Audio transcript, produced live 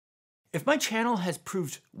If my channel has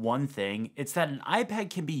proved one thing, it's that an iPad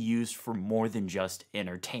can be used for more than just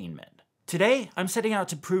entertainment. Today, I'm setting out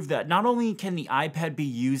to prove that not only can the iPad be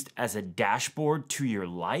used as a dashboard to your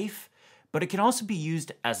life, but it can also be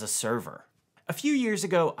used as a server. A few years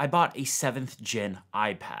ago, I bought a 7th gen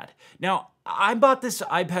iPad. Now, I bought this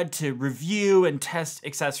iPad to review and test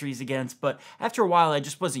accessories against, but after a while, I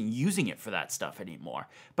just wasn't using it for that stuff anymore.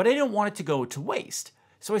 But I didn't want it to go to waste.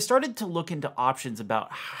 So I started to look into options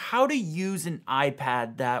about how to use an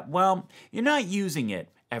iPad that, well, you're not using it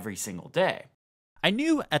every single day. I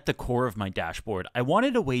knew at the core of my dashboard, I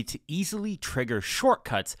wanted a way to easily trigger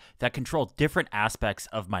shortcuts that control different aspects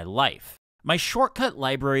of my life. My shortcut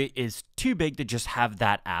library is too big to just have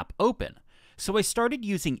that app open. So I started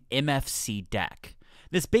using MFC Deck.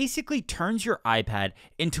 This basically turns your iPad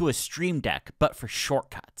into a Stream Deck, but for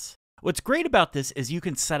shortcuts. What's great about this is you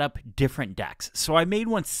can set up different decks, so I made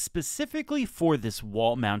one specifically for this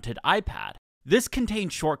wall-mounted iPad. This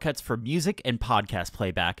contains shortcuts for music and podcast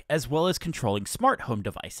playback, as well as controlling smart home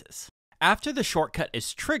devices. After the shortcut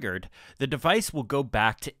is triggered, the device will go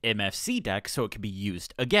back to MFC Deck so it can be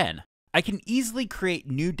used again. I can easily create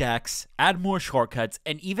new decks, add more shortcuts,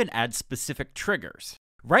 and even add specific triggers.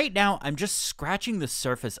 Right now, I'm just scratching the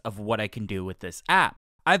surface of what I can do with this app.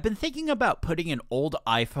 I've been thinking about putting an old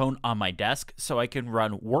iPhone on my desk so I can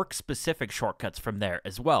run work-specific shortcuts from there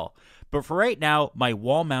as well, but for right now, my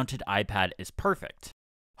wall-mounted iPad is perfect.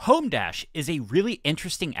 HomeDash is a really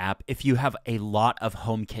interesting app if you have a lot of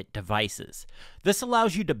HomeKit devices. This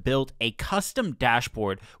allows you to build a custom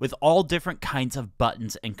dashboard with all different kinds of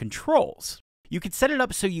buttons and controls. You can set it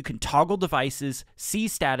up so you can toggle devices, see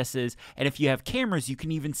statuses, and if you have cameras, you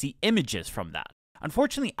can even see images from that.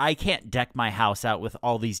 Unfortunately, I can't deck my house out with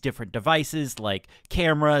all these different devices like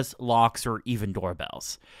cameras, locks, or even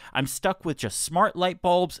doorbells. I'm stuck with just smart light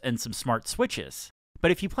bulbs and some smart switches.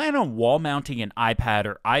 But if you plan on wall mounting an iPad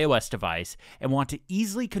or iOS device and want to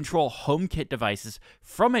easily control HomeKit devices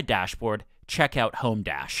from a dashboard, check out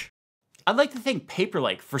HomeDash. I'd like to thank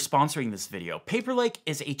Paperlike for sponsoring this video. Paperlike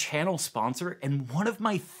is a channel sponsor and one of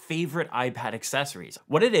my favorite iPad accessories.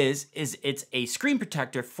 What it is it's a screen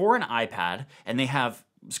protector for an iPad, and they have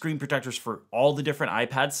screen protectors for all the different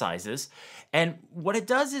iPad sizes. And what it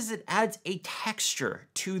does is it adds a texture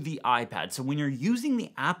to the iPad. So when you're using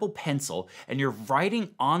the Apple Pencil and you're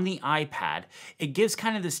writing on the iPad, it gives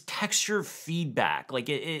kind of this texture feedback. Like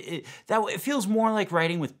it feels more like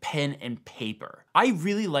writing with pen and paper. I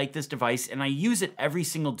really like this device and I use it every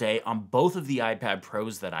single day on both of the iPad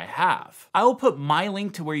Pros that I have. I will put my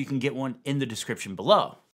link to where you can get one in the description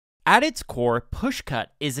below. At its core, Pushcut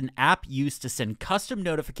is an app used to send custom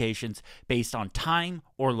notifications based on time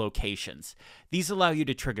or locations. These allow you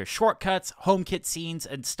to trigger shortcuts, HomeKit scenes,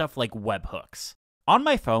 and stuff like webhooks. On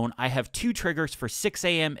my phone, I have 2 triggers for 6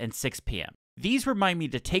 a.m. and 6 p.m. These remind me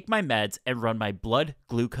to take my meds and run my blood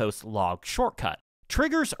glucose log shortcut.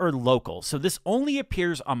 Triggers are local, so this only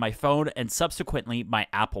appears on my phone and subsequently my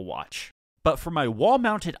Apple Watch. But for my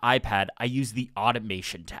wall-mounted iPad, I use the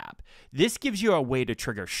Automation tab. This gives you a way to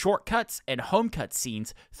trigger shortcuts and HomeKit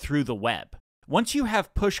scenes through the web. Once you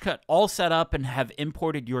have Pushcut all set up and have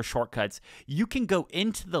imported your shortcuts, you can go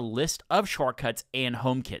into the list of shortcuts and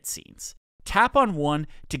HomeKit scenes. Tap on one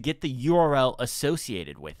to get the URL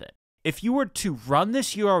associated with it. If you were to run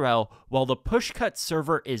this URL while the Pushcut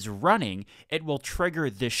server is running, it will trigger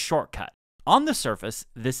this shortcut. On the surface,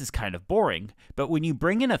 this is kind of boring, but when you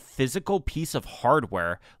bring in a physical piece of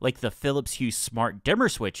hardware, like the Philips Hue smart dimmer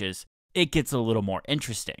switches, it gets a little more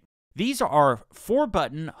interesting. These are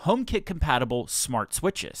 4-button HomeKit compatible smart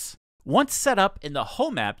switches. Once set up in the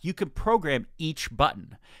Home app, you can program each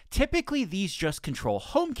button. Typically, these just control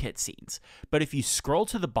HomeKit scenes, but if you scroll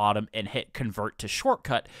to the bottom and hit Convert to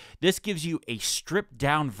Shortcut, this gives you a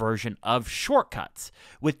stripped-down version of shortcuts,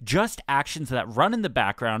 with just actions that run in the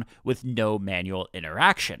background with no manual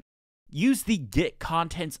interaction. Use the Get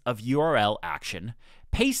Contents of URL action,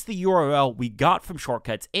 paste the URL we got from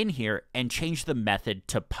shortcuts in here, and change the method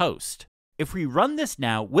to Post. If we run this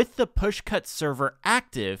now with the Pushcut server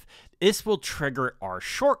active, this will trigger our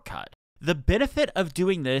shortcut. The benefit of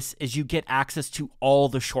doing this is you get access to all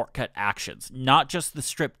the shortcut actions, not just the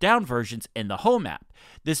stripped down versions in the Home app.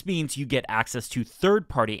 This means you get access to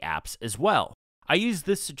third-party apps as well. I use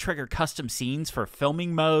this to trigger custom scenes for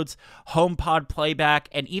filming modes, HomePod playback,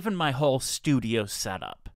 and even my whole studio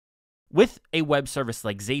setup. With a web service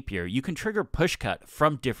like Zapier, you can trigger Pushcut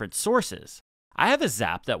from different sources. I have a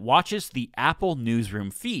Zap that watches the Apple Newsroom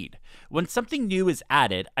feed. When something new is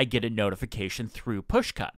added, I get a notification through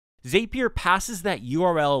Pushcut. Zapier passes that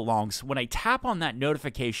URL along, so when I tap on that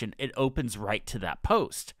notification, it opens right to that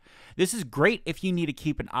post. This is great if you need to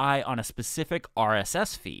keep an eye on a specific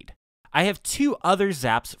RSS feed. I have two other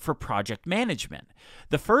zaps for project management.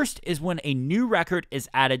 The first is when a new record is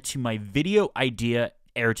added to my video idea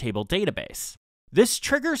Airtable database. This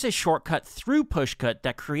triggers a shortcut through Pushcut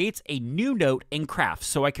that creates a new note in Craft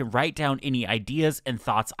so I can write down any ideas and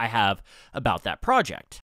thoughts I have about that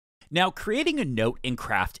project. Now, creating a note in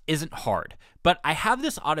Craft isn't hard, but I have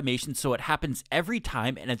this automation so it happens every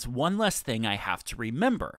time and it's one less thing I have to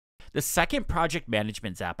remember. The second project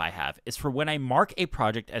management zap I have is for when I mark a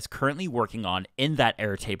project as currently working on in that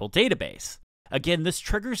Airtable database. Again, this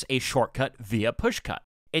triggers a shortcut via Pushcut.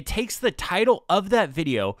 It takes the title of that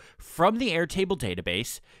video from the Airtable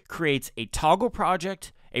database, creates a toggle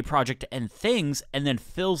project, a project to end things, and then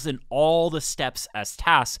fills in all the steps as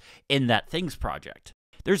tasks in that things project.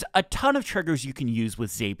 There's a ton of triggers you can use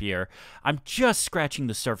with Zapier. I'm just scratching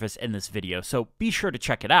the surface in this video, so be sure to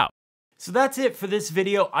check it out. So that's it for this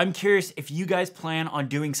video. I'm curious if you guys plan on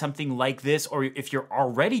doing something like this, or if you're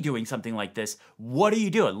already doing something like this, what are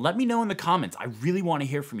you doing? Let me know in the comments. I really want to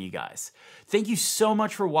hear from you guys. Thank you so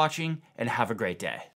much for watching, and have a great day.